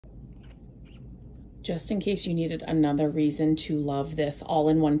just in case you needed another reason to love this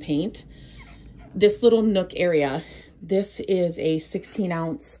all-in-one paint. This little nook area, this is a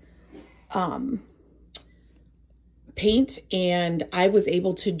 16-ounce paint, and I was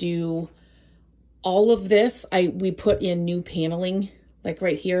able to do all of this. We put in new paneling, like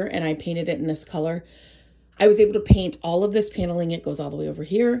right here, and I painted it in this color. I was able to paint all of this paneling, it goes all the way over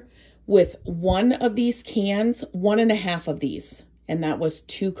here, with one of these cans, 1.5 of these, and that was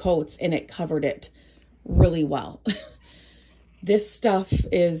 2 coats, and it covered it really well. This stuff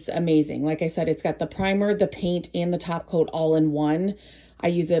is amazing. Like I said, it's got the primer, the paint, and the top coat all in one. I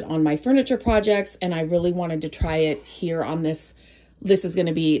use it on my furniture projects, and I really wanted to try it here on this. This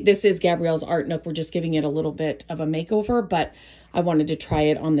is Gabrielle's Art Nook. We're just giving it a little bit of a makeover, but I wanted to try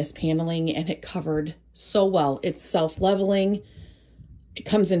it on this paneling, and it covered so well. It's self-leveling. It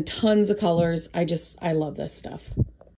comes in tons of colors. I love this stuff.